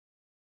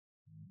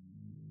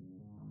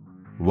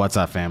What's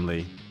up,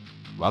 family?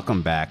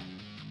 Welcome back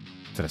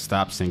to the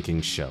Stop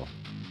Sinking Show,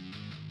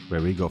 where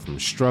we go from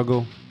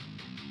struggle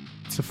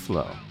to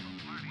flow.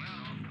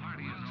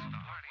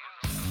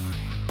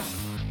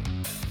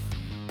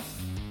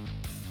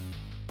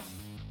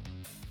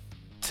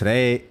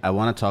 Today, I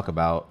want to talk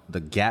about the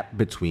gap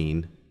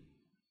between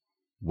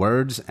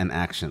words and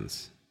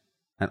actions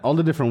and all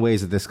the different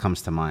ways that this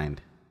comes to mind.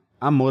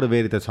 I'm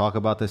motivated to talk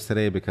about this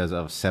today because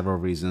of several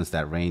reasons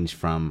that range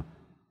from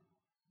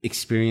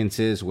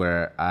experiences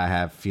where I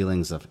have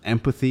feelings of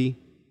empathy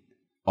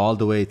all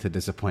the way to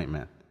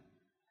disappointment.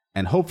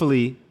 And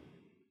hopefully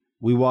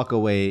we walk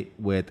away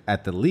with,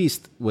 at the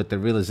least, with the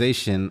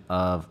realization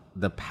of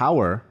the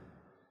power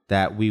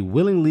that we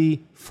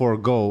willingly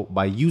forego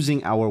by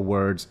using our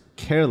words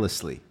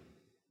carelessly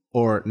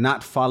or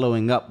not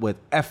following up with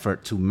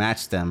effort to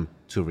match them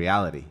to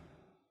reality.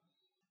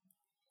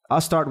 I'll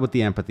start with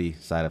the empathy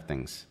side of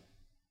things.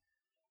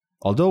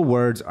 Although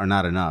words are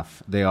not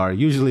enough, they are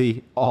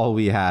usually all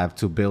we have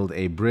to build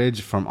a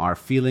bridge from our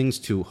feelings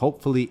to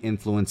hopefully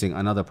influencing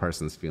another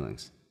person's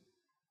feelings.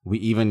 We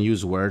even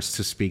use words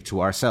to speak to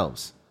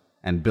ourselves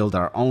and build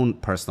our own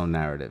personal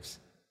narratives.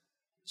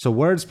 So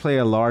words play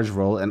a large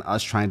role in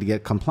us trying to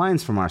get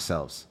compliance from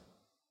ourselves,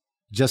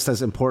 just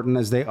as important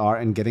as they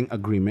are in getting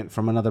agreement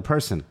from another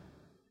person.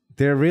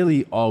 They're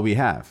really all we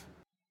have.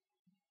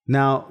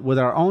 Now, with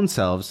our own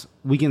selves,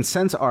 we can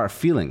sense our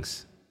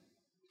feelings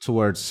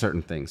towards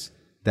certain things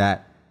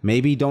that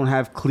maybe don't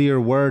have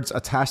clear words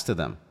attached to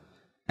them.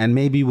 And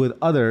maybe with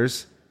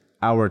others,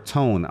 our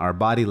tone, our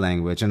body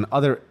language, and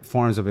other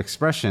forms of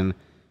expression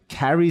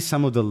carry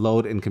some of the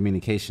load in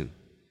communication.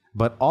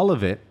 But all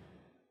of it,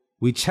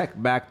 we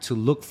check back to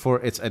look for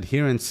its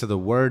adherence to the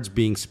words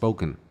being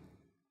spoken.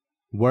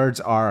 Words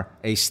are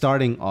a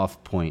starting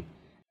off point,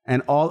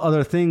 and all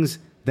other things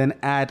then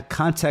add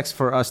context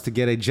for us to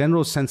get a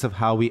general sense of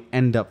how we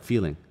end up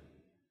feeling.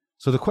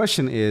 So the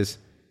question is,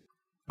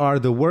 are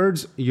the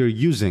words you're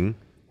using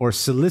or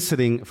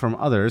soliciting from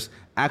others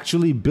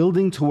actually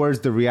building towards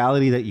the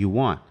reality that you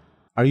want?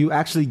 Are you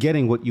actually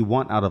getting what you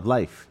want out of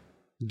life?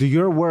 Do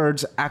your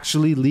words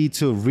actually lead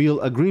to real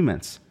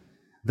agreements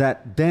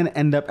that then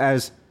end up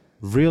as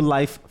real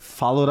life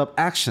followed up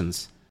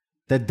actions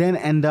that then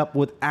end up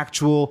with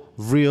actual,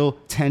 real,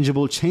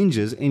 tangible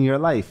changes in your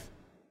life?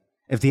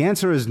 If the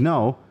answer is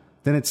no,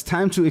 then it's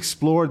time to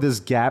explore this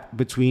gap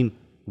between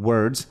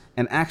words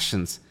and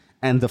actions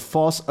and the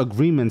false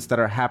agreements that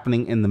are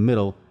happening in the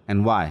middle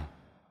and why.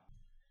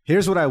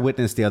 Here's what I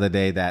witnessed the other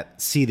day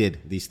that seeded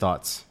these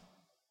thoughts.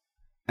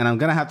 And I'm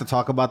going to have to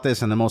talk about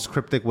this in the most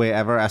cryptic way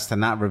ever as to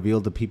not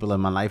reveal the people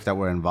in my life that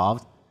were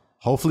involved.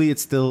 Hopefully it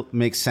still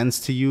makes sense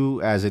to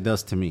you as it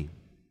does to me.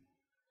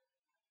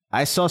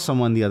 I saw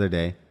someone the other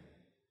day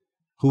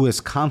who is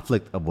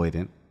conflict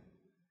avoidant,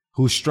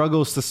 who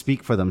struggles to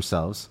speak for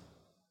themselves,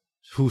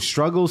 who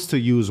struggles to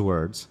use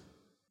words,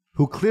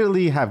 who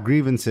clearly have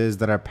grievances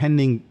that are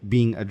pending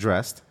being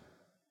addressed,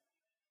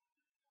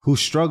 who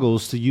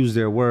struggles to use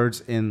their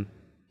words in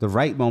the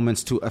right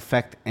moments to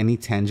affect any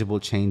tangible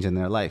change in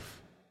their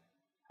life.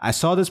 I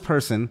saw this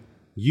person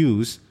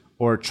use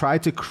or try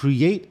to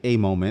create a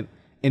moment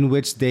in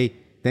which they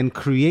then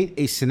create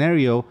a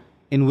scenario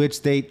in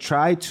which they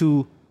try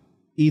to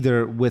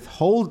either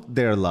withhold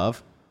their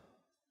love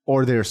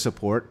or their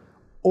support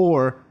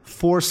or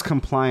force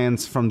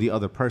compliance from the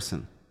other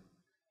person.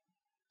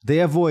 They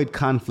avoid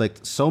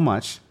conflict so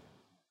much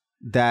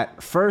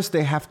that first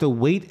they have to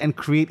wait and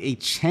create a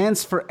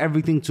chance for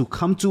everything to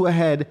come to a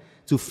head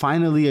to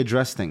finally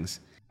address things.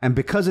 And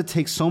because it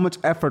takes so much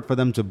effort for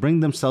them to bring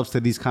themselves to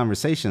these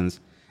conversations,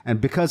 and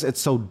because it's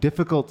so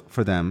difficult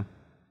for them,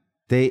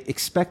 they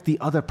expect the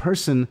other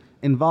person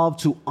involved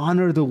to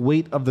honor the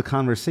weight of the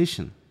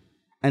conversation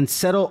and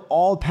settle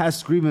all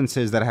past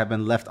grievances that have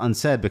been left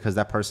unsaid because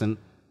that person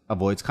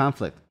avoids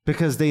conflict,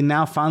 because they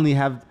now finally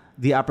have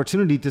the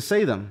opportunity to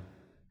say them.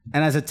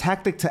 And as a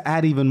tactic to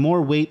add even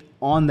more weight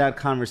on that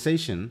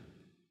conversation,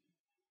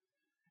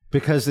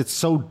 because it's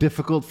so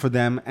difficult for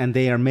them and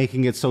they are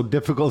making it so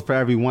difficult for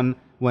everyone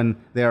when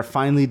they are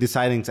finally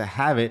deciding to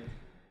have it,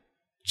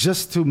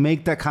 just to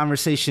make that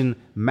conversation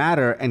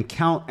matter and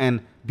count and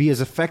be as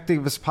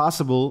effective as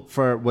possible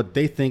for what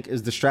they think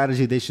is the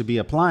strategy they should be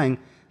applying,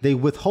 they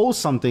withhold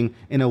something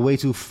in a way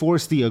to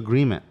force the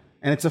agreement.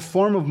 And it's a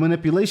form of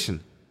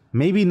manipulation.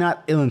 Maybe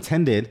not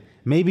ill-intended,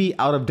 maybe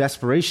out of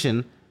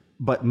desperation,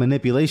 but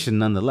manipulation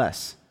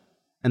nonetheless.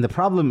 And the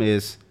problem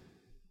is,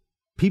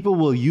 people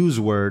will use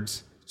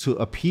words to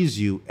appease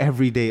you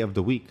every day of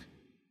the week.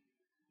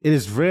 It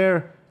is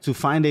rare to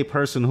find a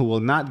person who will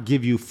not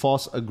give you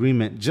false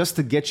agreement just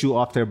to get you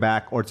off their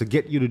back or to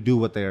get you to do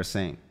what they are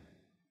saying.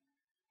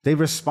 They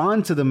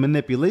respond to the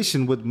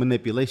manipulation with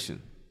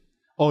manipulation.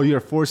 Oh, you're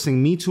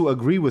forcing me to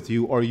agree with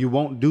you, or you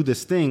won't do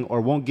this thing,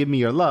 or won't give me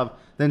your love.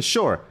 Then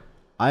sure,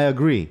 I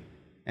agree.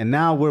 And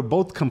now we're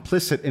both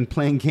complicit in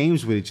playing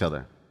games with each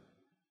other.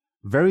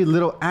 Very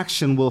little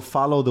action will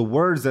follow the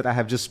words that I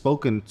have just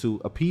spoken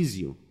to appease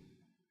you,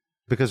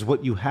 because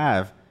what you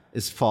have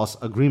is false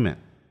agreement.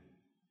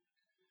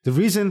 The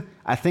reason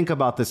I think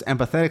about this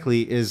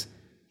empathetically is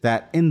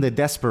that in the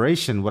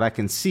desperation, what I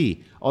can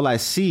see, all I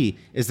see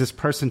is this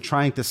person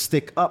trying to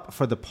stick up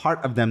for the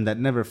part of them that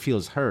never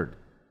feels heard.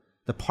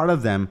 The part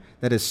of them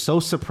that is so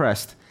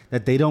suppressed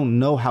that they don't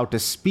know how to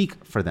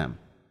speak for them.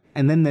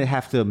 And then they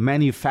have to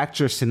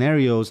manufacture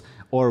scenarios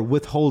or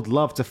withhold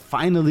love to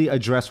finally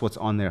address what's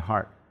on their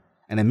heart.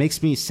 And it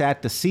makes me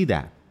sad to see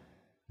that,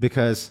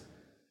 because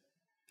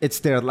it's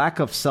their lack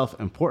of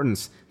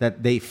self-importance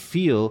that they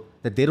feel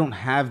that they don't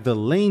have the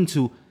lane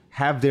to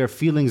have their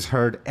feelings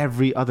heard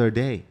every other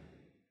day.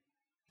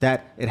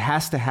 That it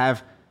has to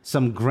have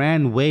some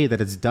grand way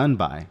that it's done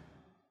by,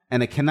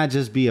 and it cannot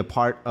just be a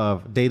part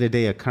of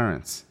day-to-day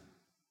occurrence.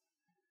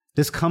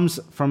 This comes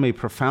from a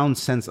profound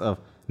sense of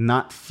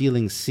not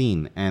feeling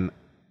seen, and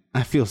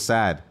I feel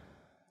sad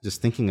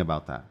just thinking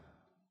about that.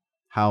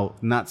 How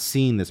not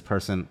seen this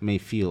person may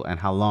feel and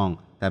how long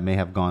that may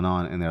have gone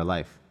on in their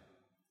life.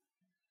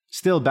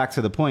 Still, back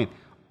to the point,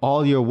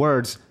 all your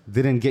words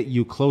didn't get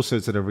you closer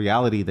to the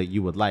reality that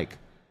you would like.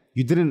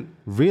 You didn't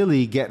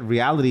really get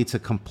reality to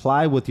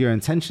comply with your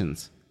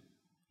intentions,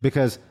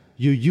 because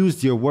you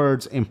used your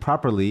words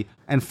improperly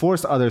and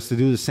forced others to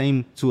do the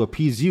same to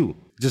appease you.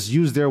 Just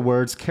use their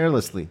words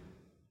carelessly,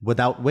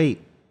 without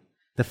weight.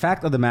 The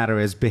fact of the matter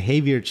is,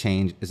 behavior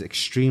change is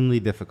extremely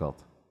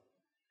difficult.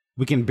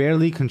 We can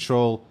barely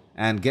control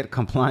and get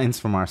compliance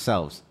from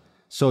ourselves,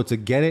 so to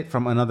get it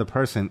from another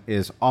person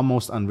is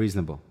almost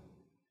unreasonable.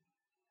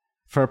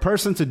 For a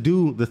person to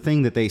do the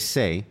thing that they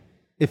say,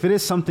 if it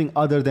is something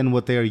other than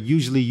what they are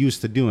usually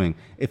used to doing,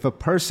 if a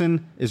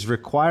person is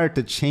required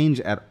to change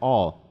at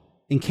all,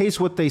 in case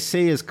what they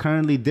say is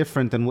currently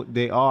different than what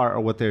they are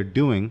or what they're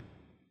doing,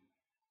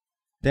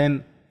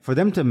 then for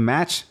them to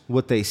match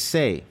what they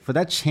say, for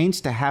that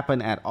change to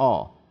happen at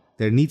all,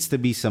 there needs to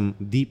be some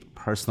deep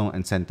personal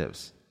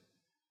incentives.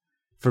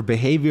 For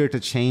behavior to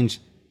change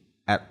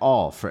at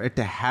all, for it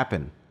to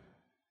happen,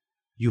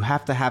 you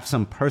have to have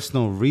some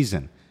personal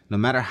reason. No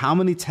matter how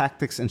many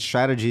tactics and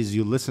strategies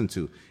you listen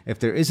to, if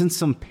there isn't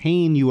some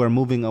pain you are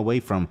moving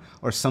away from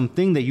or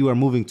something that you are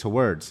moving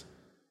towards,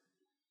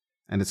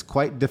 and it's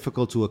quite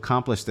difficult to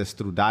accomplish this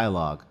through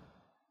dialogue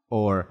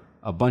or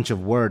a bunch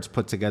of words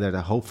put together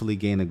to hopefully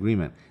gain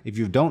agreement. If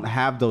you don't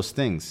have those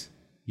things,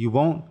 you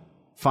won't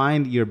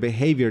find your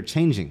behavior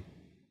changing.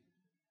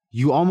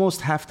 You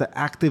almost have to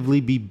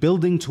actively be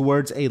building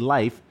towards a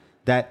life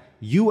that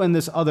you and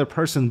this other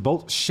person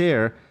both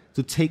share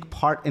to take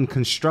part in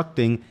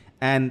constructing,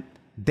 and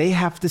they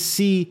have to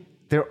see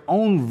their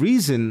own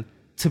reason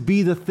to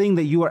be the thing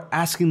that you are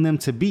asking them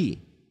to be,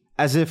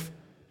 as if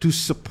to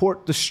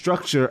support the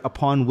structure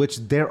upon which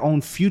their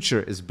own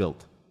future is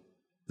built.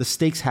 The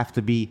stakes have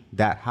to be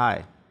that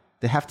high.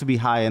 They have to be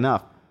high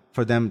enough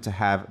for them to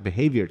have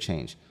behavior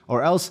change,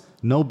 or else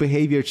no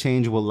behavior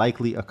change will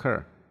likely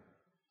occur.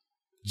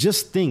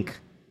 Just think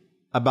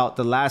about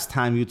the last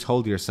time you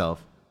told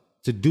yourself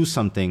to do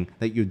something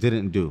that you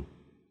didn't do.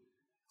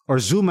 Or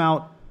zoom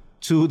out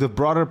to the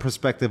broader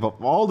perspective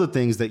of all the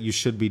things that you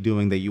should be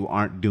doing that you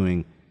aren't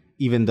doing,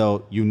 even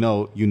though you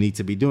know you need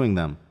to be doing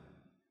them.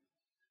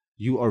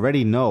 You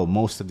already know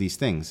most of these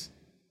things,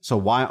 so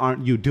why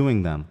aren't you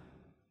doing them?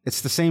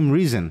 It's the same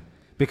reason,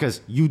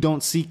 because you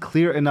don't see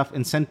clear enough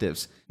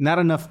incentives, not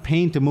enough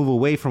pain to move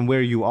away from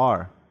where you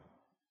are,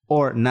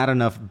 or not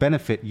enough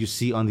benefit you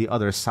see on the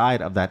other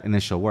side of that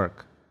initial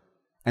work.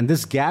 And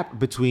this gap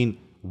between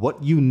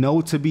what you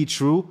know to be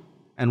true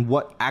and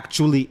what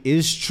actually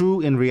is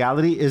true in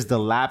reality is the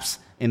lapse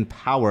in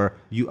power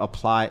you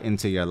apply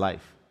into your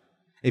life.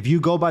 If you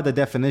go by the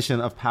definition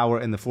of power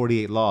in the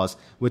 48 laws,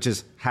 which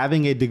is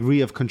having a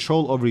degree of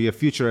control over your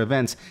future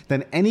events,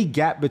 then any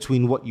gap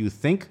between what you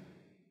think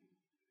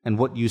and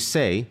what you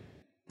say,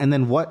 and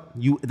then what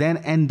you then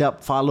end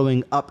up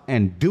following up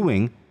and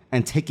doing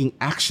and taking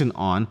action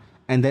on,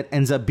 and that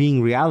ends up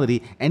being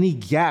reality, any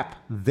gap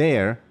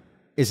there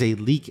is a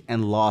leak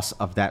and loss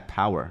of that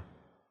power.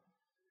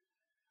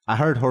 I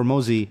heard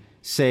Hormozi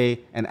say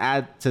and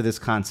add to this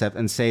concept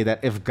and say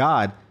that if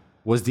God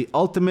was the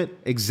ultimate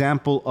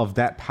example of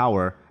that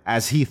power,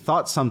 as he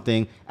thought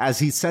something, as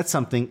he said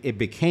something, it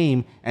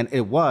became and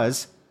it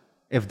was,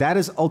 if that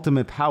is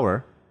ultimate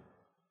power,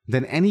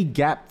 then any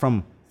gap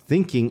from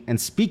thinking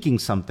and speaking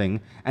something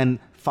and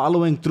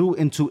following through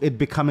into it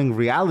becoming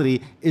reality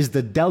is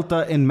the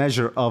delta in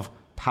measure of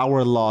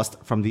power lost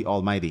from the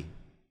Almighty.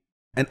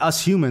 And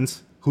us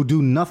humans who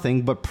do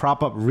nothing but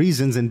prop up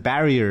reasons and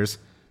barriers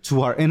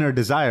to our inner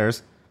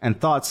desires and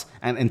thoughts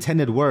and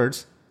intended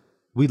words,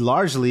 we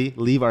largely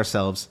leave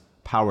ourselves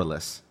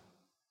powerless.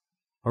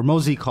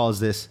 Hormozi calls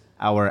this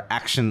our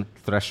action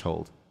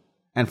threshold.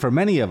 And for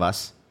many of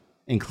us,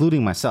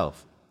 including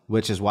myself,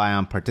 which is why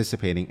I'm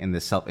participating in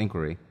this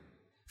self-inquiry,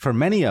 for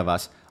many of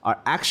us, our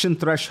action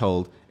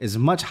threshold is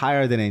much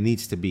higher than it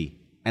needs to be,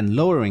 and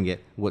lowering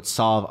it would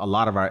solve a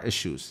lot of our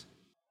issues.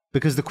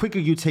 Because the quicker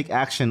you take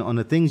action on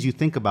the things you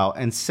think about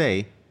and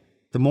say,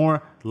 the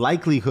more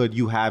likelihood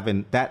you have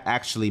in that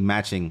actually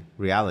matching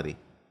reality.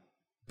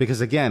 Because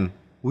again,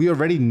 we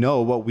already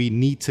know what we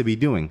need to be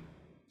doing.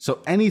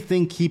 So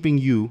anything keeping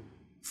you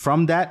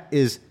from that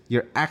is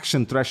your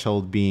action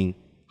threshold being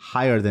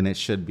higher than it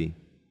should be.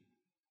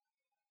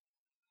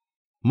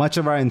 Much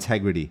of our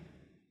integrity,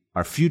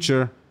 our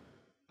future,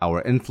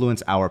 our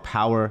influence, our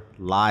power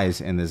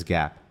lies in this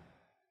gap.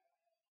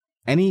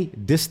 Any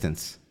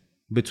distance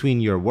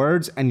between your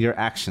words and your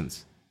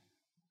actions,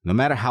 no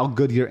matter how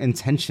good your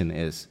intention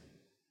is,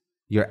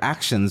 your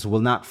actions will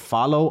not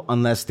follow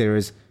unless there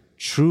is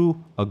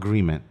true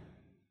agreement,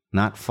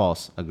 not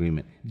false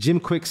agreement. Jim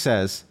Kwik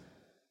says,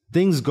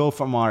 things go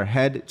from our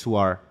head to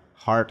our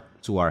heart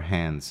to our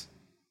hands.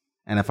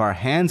 And if our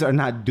hands are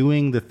not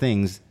doing the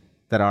things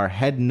that our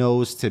head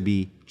knows to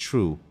be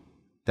true,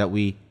 that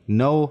we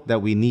know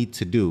that we need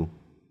to do,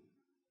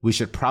 we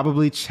should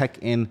probably check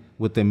in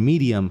with the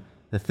medium,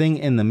 the thing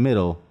in the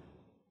middle,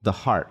 the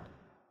heart.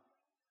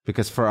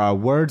 Because for our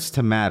words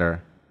to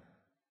matter,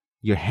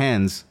 your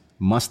hands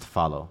must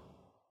follow.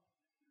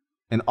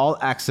 In all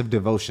acts of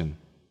devotion,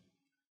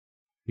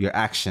 your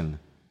action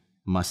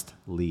must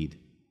lead.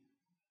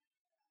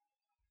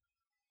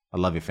 I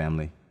love you,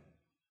 family.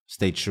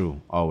 Stay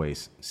true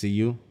always. See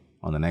you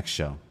on the next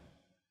show.